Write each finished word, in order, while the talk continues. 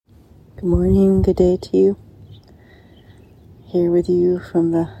Good morning, good day to you. Here with you from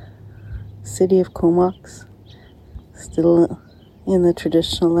the city of Comox, still in the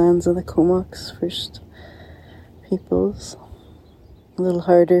traditional lands of the Comox First Peoples. A little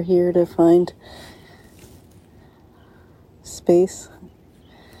harder here to find space.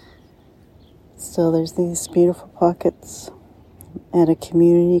 Still, there's these beautiful pockets at a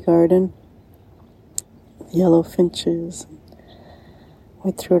community garden, yellow finches,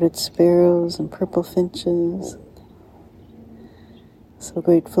 white-throated sparrows, and purple finches. So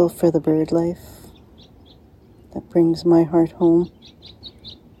grateful for the bird life that brings my heart home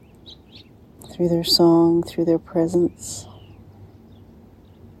through their song, through their presence,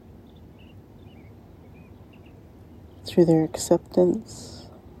 through their acceptance.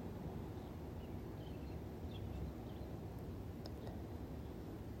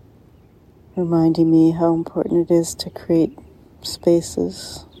 Reminding me how important it is to create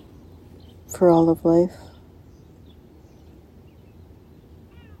spaces for all of life.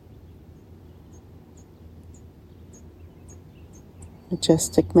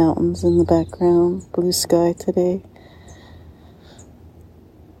 Majestic mountains in the background, blue sky today.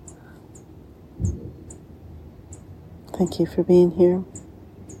 Thank you for being here.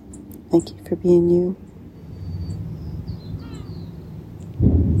 Thank you for being you.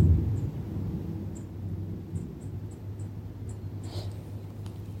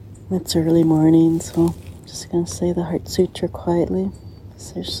 It's early morning, so I'm just going to say the Heart Sutra quietly.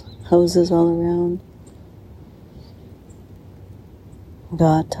 There's houses all around.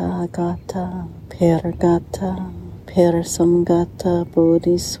 Gata, gata, peragata, parasamgata,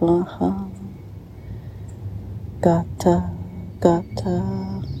 bodhiswaha. Gata,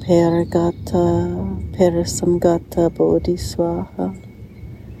 gata, peragata, parasamgata, bodhiswaha.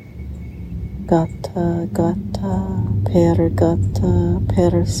 Gata, gata, peragata,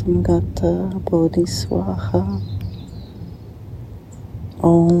 parasamgata, bodhiswaha.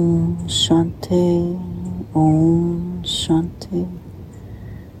 Om Shanti, Om Shanti.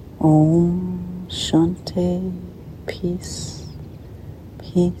 Om Shanti, peace,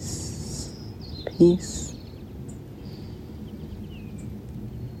 peace, peace.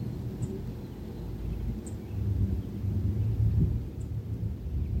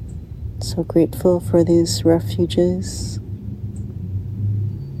 So grateful for these refuges.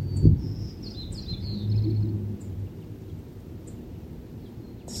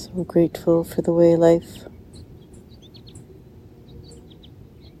 So grateful for the way life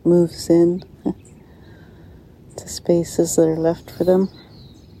moves in to spaces that are left for them.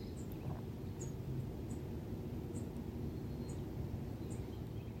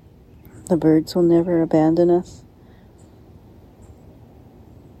 The birds will never abandon us.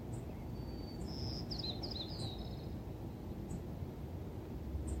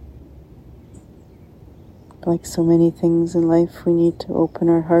 Like so many things in life, we need to open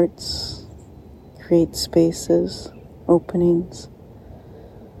our hearts, create spaces, openings,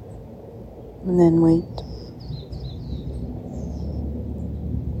 and then wait.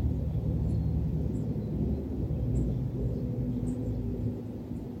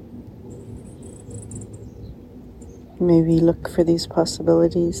 Maybe look for these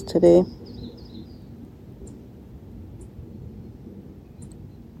possibilities today.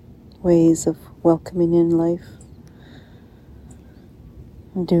 Ways of welcoming in life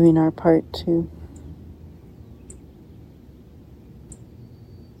and doing our part to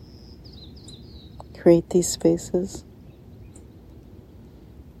create these spaces.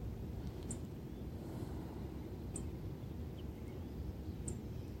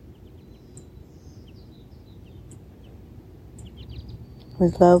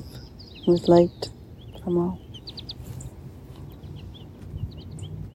 With love, with light from all.